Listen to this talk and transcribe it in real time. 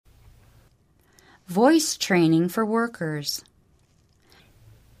Voice training for workers.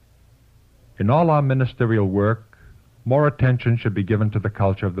 In all our ministerial work, more attention should be given to the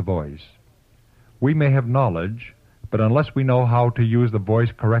culture of the voice. We may have knowledge, but unless we know how to use the voice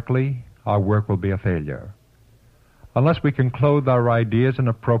correctly, our work will be a failure. Unless we can clothe our ideas in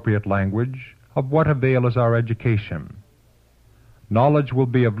appropriate language, of what avail is our education? Knowledge will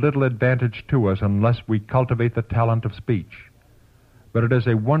be of little advantage to us unless we cultivate the talent of speech. But it is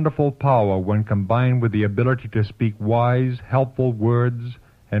a wonderful power when combined with the ability to speak wise, helpful words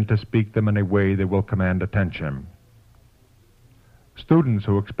and to speak them in a way that will command attention. Students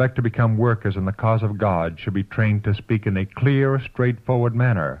who expect to become workers in the cause of God should be trained to speak in a clear, straightforward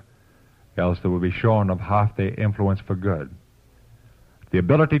manner, else they will be shorn of half their influence for good. The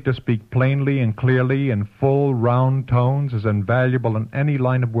ability to speak plainly and clearly in full, round tones is invaluable in any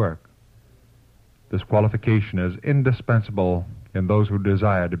line of work. This qualification is indispensable in those who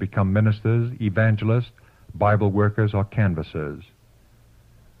desire to become ministers, evangelists, Bible workers, or canvassers.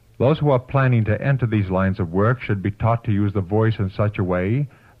 Those who are planning to enter these lines of work should be taught to use the voice in such a way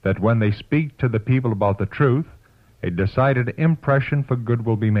that when they speak to the people about the truth, a decided impression for good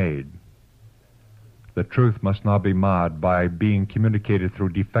will be made. The truth must not be marred by being communicated through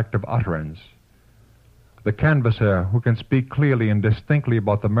defective utterance. The canvasser who can speak clearly and distinctly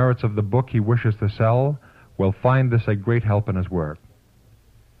about the merits of the book he wishes to sell will find this a great help in his work.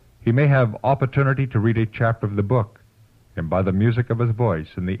 He may have opportunity to read a chapter of the book, and by the music of his voice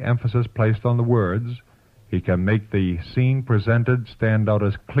and the emphasis placed on the words, he can make the scene presented stand out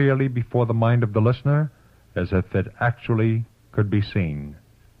as clearly before the mind of the listener as if it actually could be seen.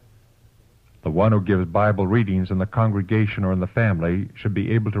 The one who gives Bible readings in the congregation or in the family should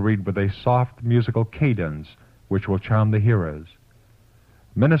be able to read with a soft musical cadence which will charm the hearers.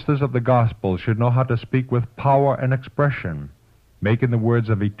 Ministers of the gospel should know how to speak with power and expression, making the words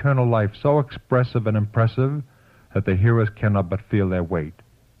of eternal life so expressive and impressive that the hearers cannot but feel their weight.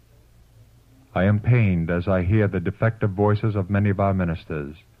 I am pained as I hear the defective voices of many of our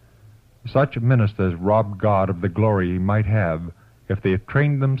ministers. Such ministers rob God of the glory he might have if they had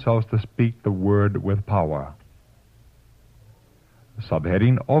trained themselves to speak the word with power.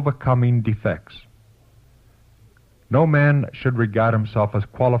 Subheading: Overcoming Defects. No man should regard himself as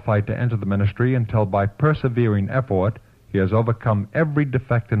qualified to enter the ministry until by persevering effort he has overcome every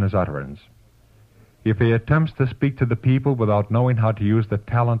defect in his utterance. If he attempts to speak to the people without knowing how to use the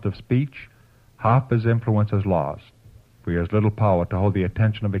talent of speech, half his influence is lost, for he has little power to hold the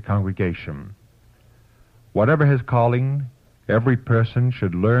attention of a congregation. Whatever his calling, every person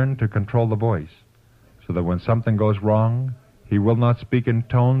should learn to control the voice, so that when something goes wrong, he will not speak in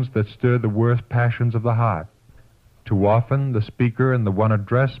tones that stir the worst passions of the heart. Too often, the speaker and the one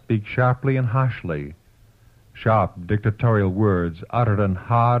addressed speak sharply and harshly. Sharp, dictatorial words uttered in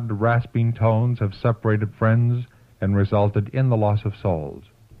hard, rasping tones have separated friends and resulted in the loss of souls.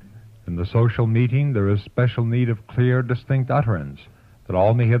 In the social meeting, there is special need of clear, distinct utterance, that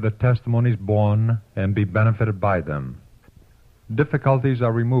all may hear the testimonies borne and be benefited by them. Difficulties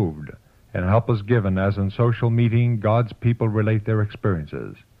are removed, and help is given as in social meeting God's people relate their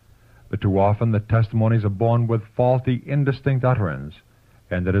experiences. But too often the testimonies are borne with faulty, indistinct utterance,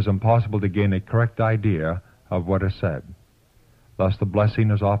 and it is impossible to gain a correct idea of what is said. Thus the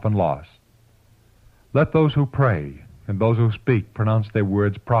blessing is often lost. Let those who pray and those who speak pronounce their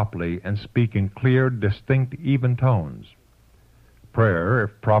words properly and speak in clear, distinct, even tones. Prayer,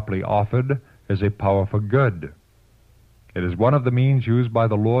 if properly offered, is a power for good. It is one of the means used by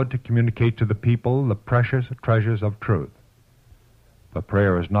the Lord to communicate to the people the precious treasures of truth. But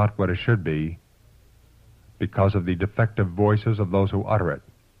prayer is not what it should be because of the defective voices of those who utter it.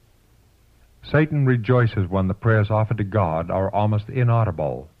 Satan rejoices when the prayers offered to God are almost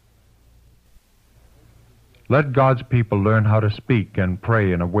inaudible. Let God's people learn how to speak and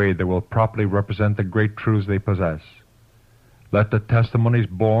pray in a way that will properly represent the great truths they possess. Let the testimonies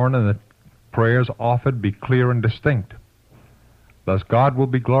borne and the prayers offered be clear and distinct. Thus God will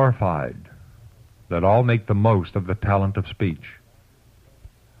be glorified. Let all make the most of the talent of speech.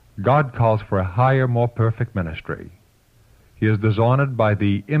 God calls for a higher, more perfect ministry. He is dishonored by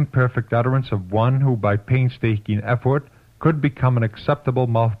the imperfect utterance of one who, by painstaking effort, could become an acceptable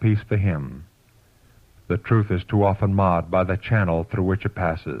mouthpiece for him. The truth is too often marred by the channel through which it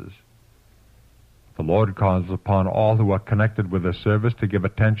passes. The Lord calls upon all who are connected with this service to give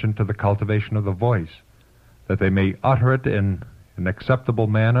attention to the cultivation of the voice, that they may utter it in an acceptable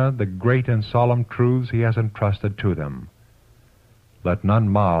manner the great and solemn truths he has entrusted to them. Let none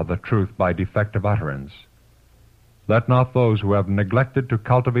mar the truth by defective utterance. Let not those who have neglected to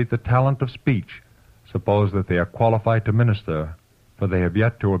cultivate the talent of speech suppose that they are qualified to minister for they have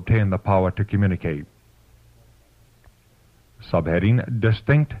yet to obtain the power to communicate. Subheading: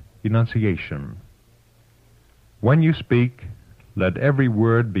 Distinct Enunciation. When you speak, let every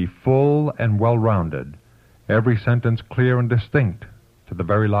word be full and well-rounded, every sentence clear and distinct to the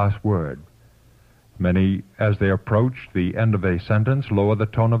very last word. Many, as they approach the end of a sentence, lower the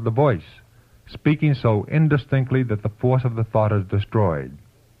tone of the voice, speaking so indistinctly that the force of the thought is destroyed.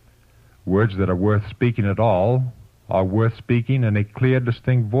 Words that are worth speaking at all are worth speaking in a clear,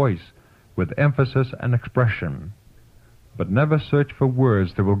 distinct voice, with emphasis and expression. But never search for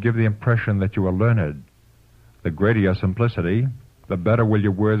words that will give the impression that you are learned. The greater your simplicity, the better will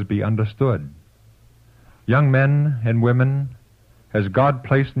your words be understood. Young men and women, has God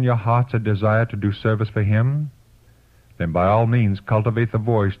placed in your hearts a desire to do service for Him? Then by all means cultivate the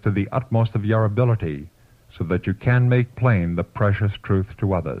voice to the utmost of your ability, so that you can make plain the precious truth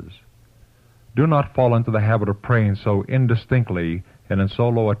to others. Do not fall into the habit of praying so indistinctly and in so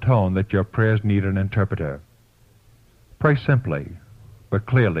low a tone that your prayers need an interpreter. Pray simply, but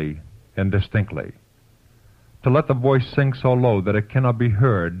clearly and distinctly. To let the voice sink so low that it cannot be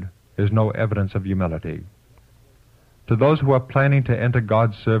heard is no evidence of humility. To those who are planning to enter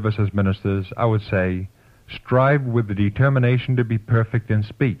God's service as ministers, I would say, strive with the determination to be perfect in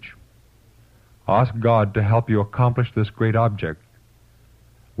speech. Ask God to help you accomplish this great object.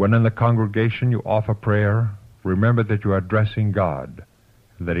 When in the congregation you offer prayer, remember that you are addressing God,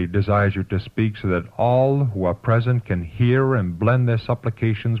 and that He desires you to speak so that all who are present can hear and blend their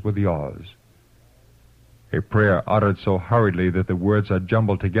supplications with yours. A prayer uttered so hurriedly that the words are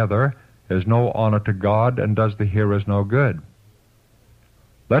jumbled together is no honor to God and does the hearers no good.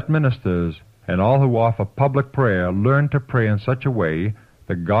 Let ministers and all who offer public prayer learn to pray in such a way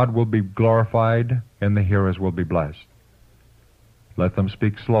that God will be glorified and the hearers will be blessed. Let them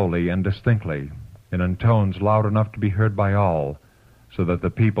speak slowly and distinctly, and in tones loud enough to be heard by all, so that the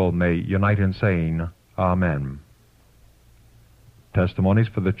people may unite in saying, Amen. Testimonies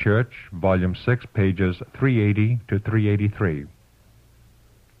for the Church, Volume 6, pages 380 to 383.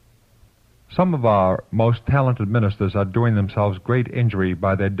 Some of our most talented ministers are doing themselves great injury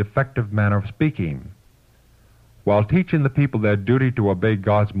by their defective manner of speaking. While teaching the people their duty to obey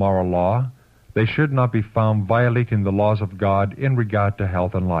God's moral law, they should not be found violating the laws of God in regard to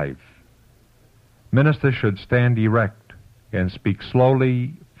health and life. Ministers should stand erect and speak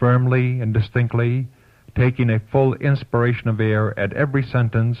slowly, firmly, and distinctly, taking a full inspiration of air at every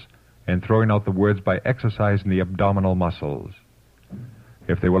sentence and throwing out the words by exercising the abdominal muscles.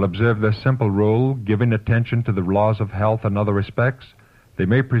 If they will observe this simple rule, giving attention to the laws of health and other respects, they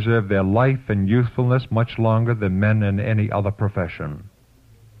may preserve their life and youthfulness much longer than men in any other profession.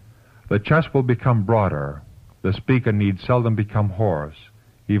 The chest will become broader. The speaker need seldom become hoarse,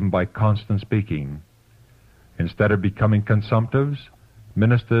 even by constant speaking. Instead of becoming consumptives,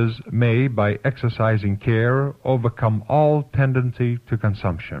 ministers may, by exercising care, overcome all tendency to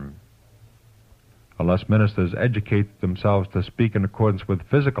consumption. Unless ministers educate themselves to speak in accordance with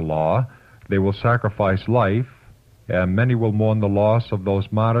physical law, they will sacrifice life, and many will mourn the loss of those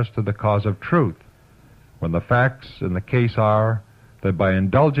martyrs to the cause of truth, when the facts in the case are that by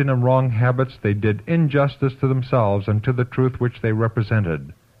indulging in wrong habits they did injustice to themselves and to the truth which they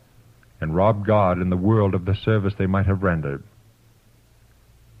represented, and robbed God and the world of the service they might have rendered.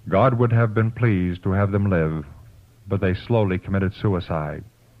 God would have been pleased to have them live, but they slowly committed suicide.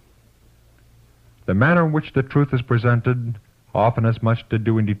 The manner in which the truth is presented often has much to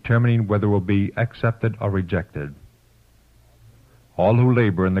do in determining whether it will be accepted or rejected. All who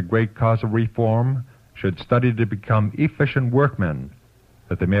labor in the great cause of reform should study to become efficient workmen,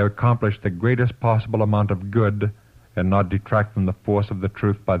 that they may accomplish the greatest possible amount of good and not detract from the force of the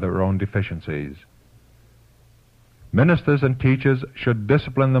truth by their own deficiencies. Ministers and teachers should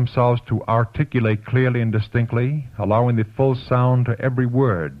discipline themselves to articulate clearly and distinctly, allowing the full sound to every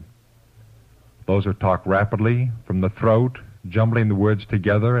word. Those who talk rapidly, from the throat, jumbling the words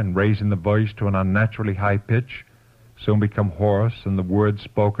together and raising the voice to an unnaturally high pitch, soon become hoarse, and the words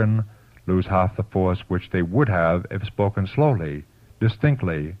spoken lose half the force which they would have if spoken slowly,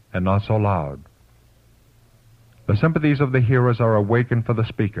 distinctly, and not so loud. The sympathies of the hearers are awakened for the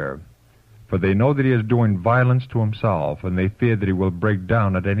speaker, for they know that he is doing violence to himself, and they fear that he will break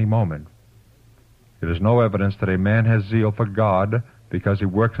down at any moment. It is no evidence that a man has zeal for God because he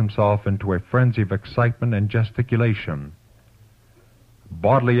works himself into a frenzy of excitement and gesticulation.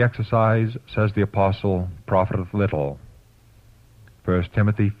 Bodily exercise, says the Apostle, profiteth little. 1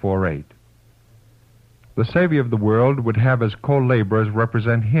 Timothy 4:8. The Savior of the world would have his co-laborers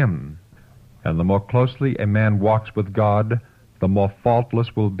represent him, and the more closely a man walks with God, the more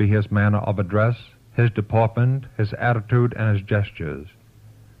faultless will be his manner of address, his deportment, his attitude, and his gestures.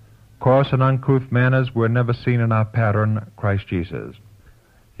 Coarse and uncouth manners were never seen in our pattern, Christ Jesus.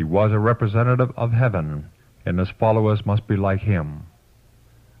 He was a representative of heaven, and his followers must be like him.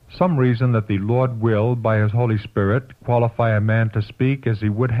 Some reason that the Lord will, by his Holy Spirit, qualify a man to speak as he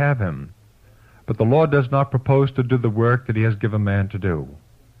would have him. But the Lord does not propose to do the work that he has given man to do.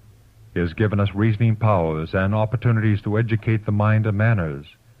 He has given us reasoning powers and opportunities to educate the mind and manners.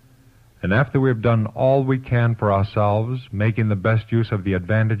 And after we have done all we can for ourselves, making the best use of the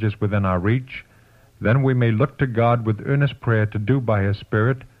advantages within our reach, then we may look to God with earnest prayer to do by his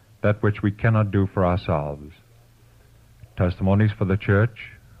Spirit that which we cannot do for ourselves. Testimonies for the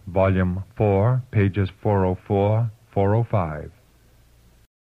Church, Volume 4, pages 404, 405.